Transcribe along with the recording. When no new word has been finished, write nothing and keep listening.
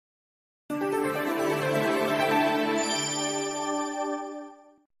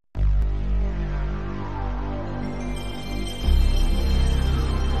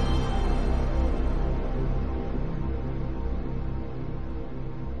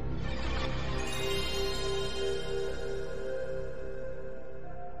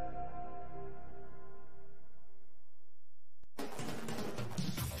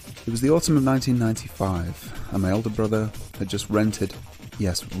It was the autumn of 1995, and my older brother had just rented,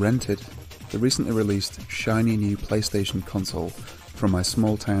 yes, rented, the recently released shiny new PlayStation console from my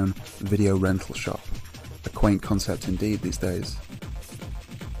small town video rental shop. A quaint concept indeed these days.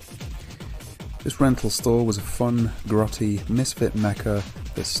 This rental store was a fun, grotty, misfit mecca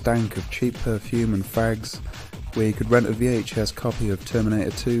that stank of cheap perfume and fags, where you could rent a VHS copy of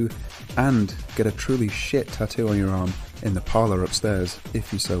Terminator 2 and get a truly shit tattoo on your arm in the parlour upstairs,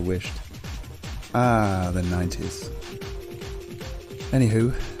 if you so wished. Ah, the 90s.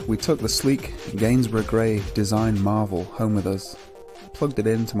 Anywho, we took the sleek Gainsborough Grey design marvel home with us, plugged it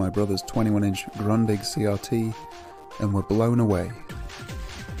into my brother's 21-inch Grundig CRT, and were blown away.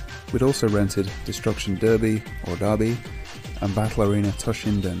 We'd also rented Destruction Derby, or Derby, and Battle Arena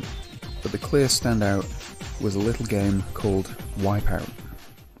Toshinden, but the clear standout was a little game called Wipeout.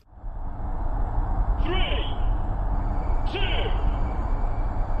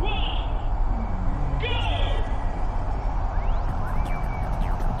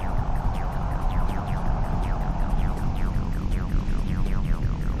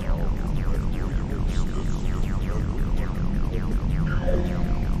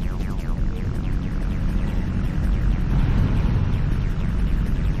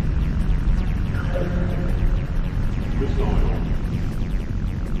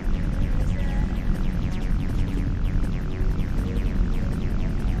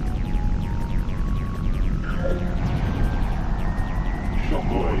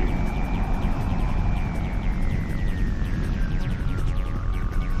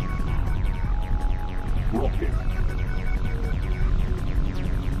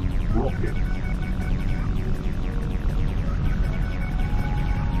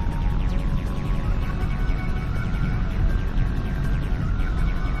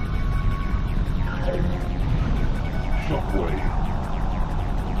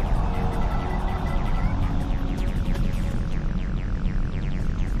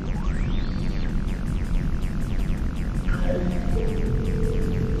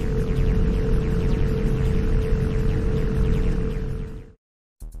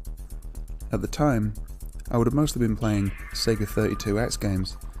 At the time, I would have mostly been playing Sega 32X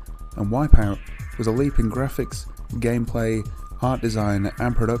games, and Wipeout was a leap in graphics, gameplay, art design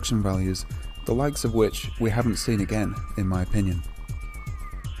and production values, the likes of which we haven't seen again, in my opinion.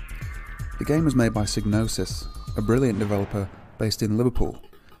 The game was made by Psygnosis, a brilliant developer based in Liverpool,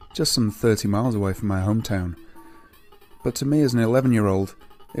 just some 30 miles away from my hometown. But to me as an 11-year-old,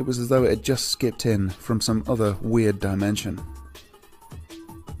 it was as though it had just skipped in from some other weird dimension.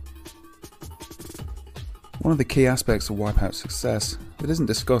 One of the key aspects of Wipeout's success that isn't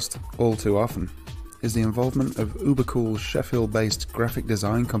discussed all too often is the involvement of uber-cool Sheffield-based graphic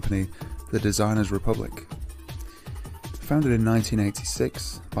design company, the Designers Republic. Founded in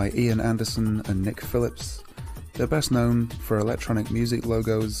 1986 by Ian Anderson and Nick Phillips, they're best known for electronic music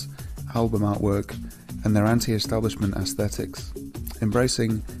logos, album artwork, and their anti-establishment aesthetics,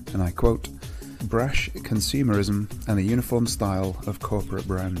 embracing, and I quote, brash consumerism and the uniform style of corporate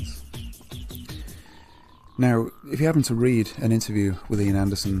brands. Now, if you happen to read an interview with Ian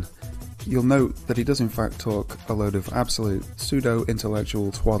Anderson, you'll note that he does in fact talk a load of absolute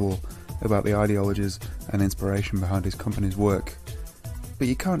pseudo-intellectual twaddle about the ideologies and inspiration behind his company's work. But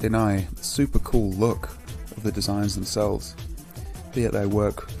you can't deny the super cool look of the designs themselves, be it their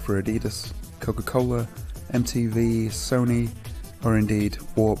work for Adidas, Coca-Cola, MTV, Sony, or indeed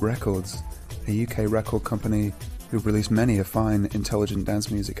Warp Records, a UK record company who've released many a fine, intelligent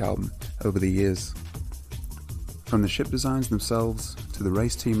dance music album over the years. From the ship designs themselves, to the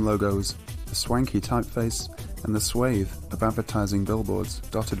race team logos, the swanky typeface, and the swathe of advertising billboards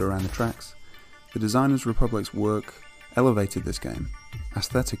dotted around the tracks, the Designers Republic's work elevated this game,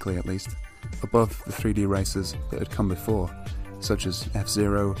 aesthetically at least, above the 3D races that had come before, such as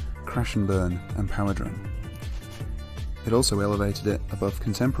F-Zero, Crash and Burn, and Power Drone. It also elevated it above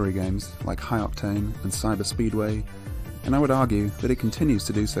contemporary games like High Octane and Cyber Speedway, and I would argue that it continues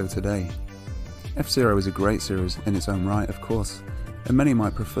to do so today. F-Zero is a great series in its own right, of course, and many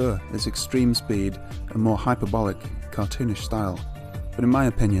might prefer its extreme speed and more hyperbolic, cartoonish style, but in my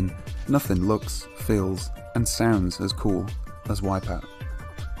opinion, nothing looks, feels, and sounds as cool as Wipeout.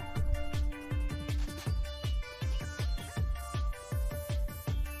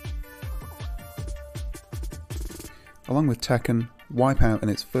 Along with Tekken, Wipeout and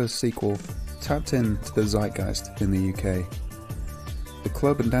its first sequel tapped into the zeitgeist in the UK. The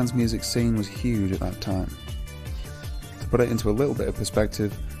club and dance music scene was huge at that time. To put it into a little bit of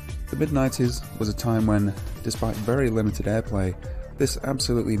perspective, the mid-90s was a time when, despite very limited airplay, this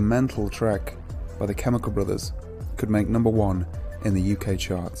absolutely mental track by the Chemical Brothers could make number one in the UK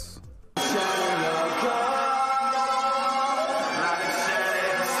charts.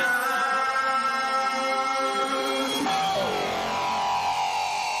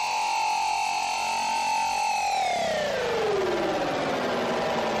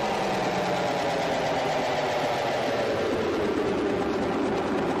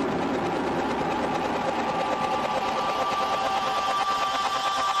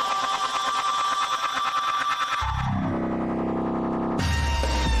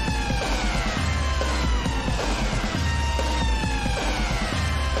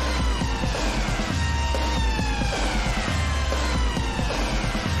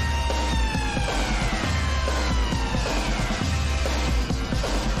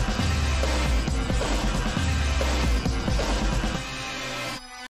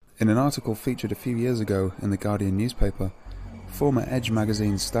 In an article featured a few years ago in the Guardian newspaper, former Edge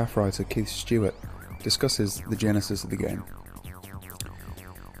magazine staff writer Keith Stewart discusses the genesis of the game.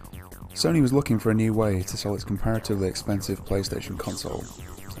 Sony was looking for a new way to sell its comparatively expensive PlayStation console,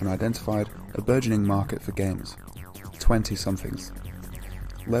 and identified a burgeoning market for games, 20-somethings.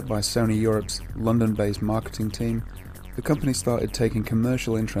 Led by Sony Europe's London-based marketing team, the company started taking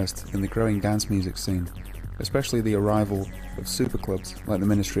commercial interest in the growing dance music scene, especially the arrival of superclubs like the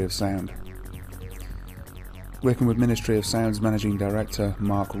Ministry of Sound. Working with Ministry of Sound's managing director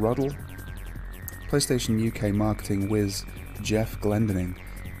Mark Roddle, PlayStation UK marketing whiz Jeff Glendinning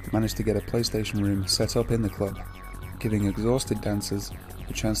managed to get a PlayStation room set up in the club, giving exhausted dancers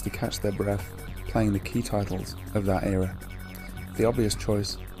a chance to catch their breath playing the key titles of that era. The obvious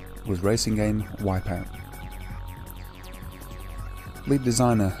choice was racing game Wipeout. Lead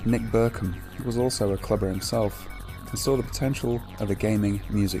designer Nick Burkham was also a clubber himself and saw the potential of a gaming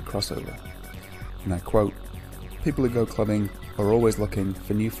music crossover. And I quote, "People who go clubbing are always looking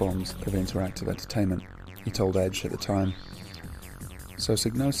for new forms of interactive entertainment," he told Edge at the time. So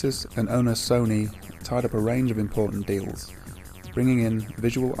Psygnosis and owner Sony tied up a range of important deals, bringing in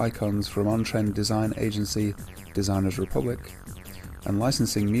visual icons from on-trend design agency Designers Republic, and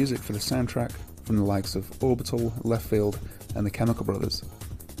licensing music for the soundtrack from the likes of Orbital, Left Field, and the Chemical Brothers,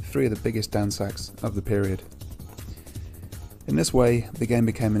 three of the biggest dance acts of the period. In this way, the game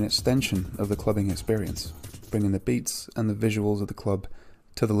became an extension of the clubbing experience, bringing the beats and the visuals of the club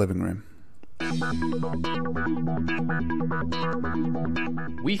to the living room.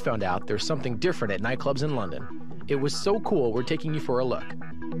 We found out there's something different at nightclubs in London. It was so cool, we're taking you for a look.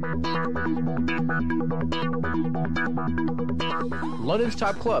 London's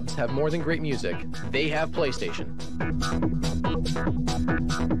top clubs have more than great music. They have PlayStation.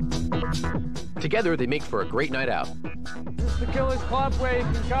 Together, they make for a great night out. This is the Killers Club where you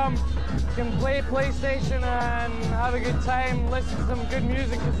can come, you can play PlayStation and have a good time, listen to some good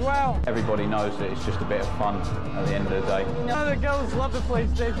music as well. Everybody knows that it's just a bit of fun at the end of the day. The girls love the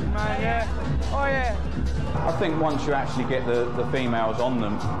PlayStation, man, yeah. Oh yeah. I think once you actually get the females on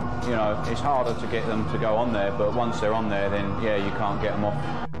them, you know, it's harder to get them to go on there, but once they're on there, then yeah, you can't get them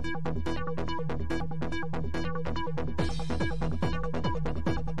off.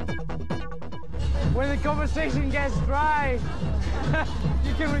 When the conversation gets dry,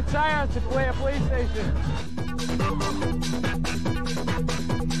 you can retire to play a PlayStation.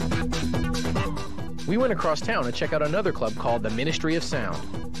 We went across town to check out another club called the Ministry of Sound.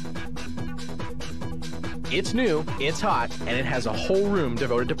 It's new, it's hot, and it has a whole room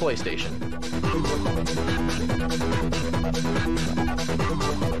devoted to PlayStation.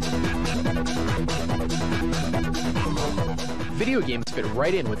 Video games fit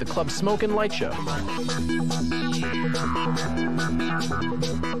right in with the club's smoke and light show.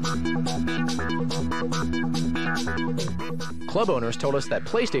 Club owners told us that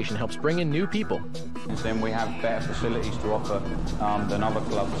PlayStation helps bring in new people. Then we have better facilities to offer than other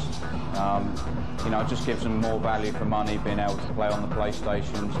clubs. You know, it just gives them more value for money, being able to play on the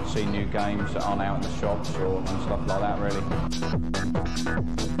PlayStations and see new games that aren't out in the shops and stuff like that, really.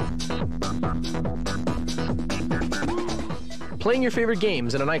 Playing your favorite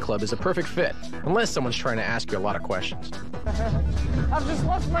games in a nightclub is a perfect fit, unless someone's trying to ask you a lot of questions. I've just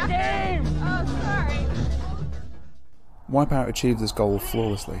lost my game! Oh, sorry. Wipeout achieved this goal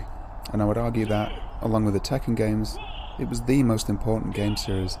flawlessly, and I would argue that, along with the Tekken games, it was the most important game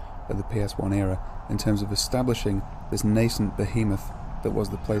series of the PS1 era in terms of establishing this nascent behemoth that was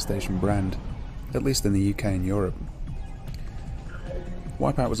the PlayStation brand, at least in the UK and Europe.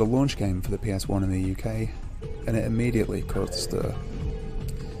 Wipeout was a launch game for the PS1 in the UK, and it immediately caused a stir.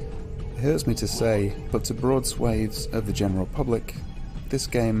 It hurts me to say, but to broad swathes of the general public, this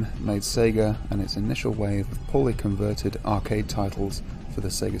game made Sega and its initial wave of poorly converted arcade titles for the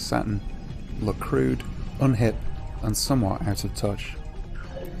Sega Saturn look crude, unhip, and somewhat out of touch.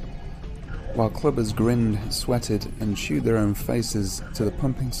 While clubbers grinned, sweated, and chewed their own faces to the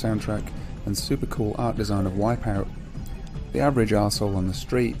pumping soundtrack and super cool art design of Wipeout, the average arsehole on the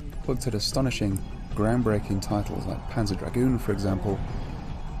street looked at astonishing, groundbreaking titles like Panzer Dragoon, for example,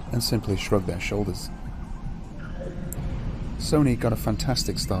 and simply shrugged their shoulders. Sony got a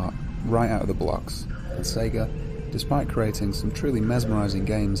fantastic start right out of the blocks, and Sega, despite creating some truly mesmerizing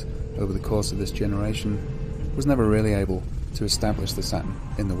games over the course of this generation, was never really able to establish the Saturn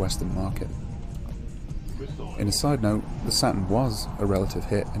in the Western market. In a side note, the Saturn was a relative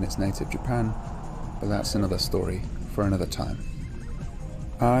hit in its native Japan, but that's another story for another time.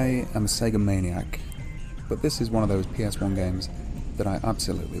 I am a Sega maniac, but this is one of those PS1 games that I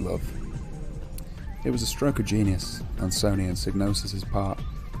absolutely love. It was a stroke of genius on Sony and Psygnosis' part,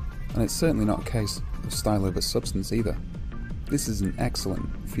 and it's certainly not a case of style over substance either. This is an excellent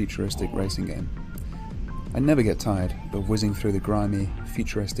futuristic racing game. I never get tired of whizzing through the grimy,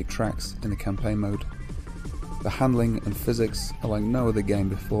 futuristic tracks in the campaign mode. The handling and physics are like no other game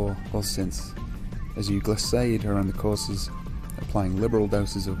before or since, as you glissade around the courses, applying liberal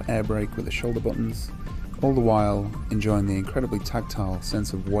doses of air brake with the shoulder buttons, all the while enjoying the incredibly tactile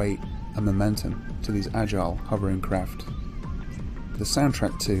sense of weight and momentum to these agile, hovering craft. The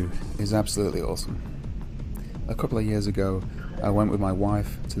soundtrack too is absolutely awesome. A couple of years ago, I went with my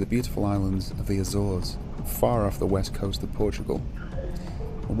wife to the beautiful islands of the Azores, far off the west coast of Portugal.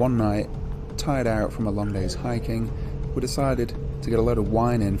 One night, tired out from a long day's hiking, we decided to get a load of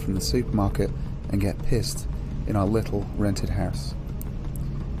wine in from the supermarket and get pissed in our little rented house.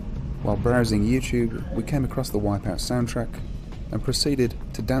 While browsing YouTube, we came across the Wipeout soundtrack and proceeded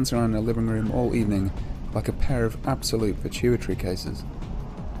to dance around the living room all evening like a pair of absolute pituitary cases.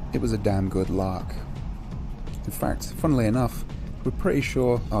 It was a damn good lark. In fact, funnily enough, we're pretty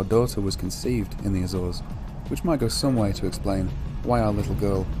sure our daughter was conceived in the Azores, which might go some way to explain why our little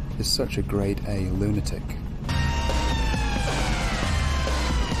girl is such a grade A lunatic.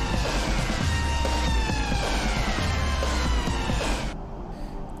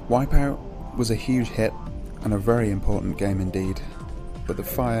 Wipeout was a huge hit and a very important game indeed, but the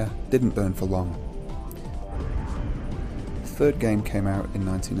fire didn't burn for long. The third game came out in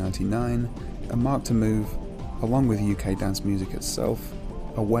 1999 and marked a move, along with UK dance music itself,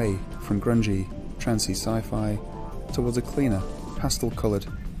 away from grungy, trancey sci-fi towards a cleaner, pastel-coloured,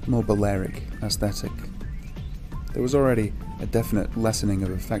 more Balearic aesthetic. There was already a definite lessening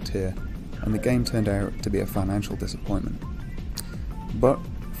of effect here, and the game turned out to be a financial disappointment. But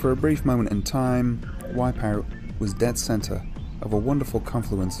for a brief moment in time, Wipeout was dead centre of a wonderful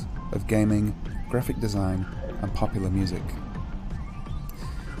confluence of gaming, graphic design, and popular music.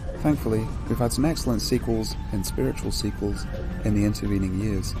 Thankfully, we've had some excellent sequels and spiritual sequels in the intervening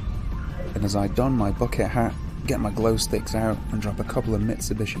years, and as I don my bucket hat, get my glow sticks out, and drop a couple of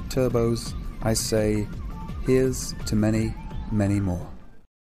Mitsubishi turbos, I say, here's to many, many more.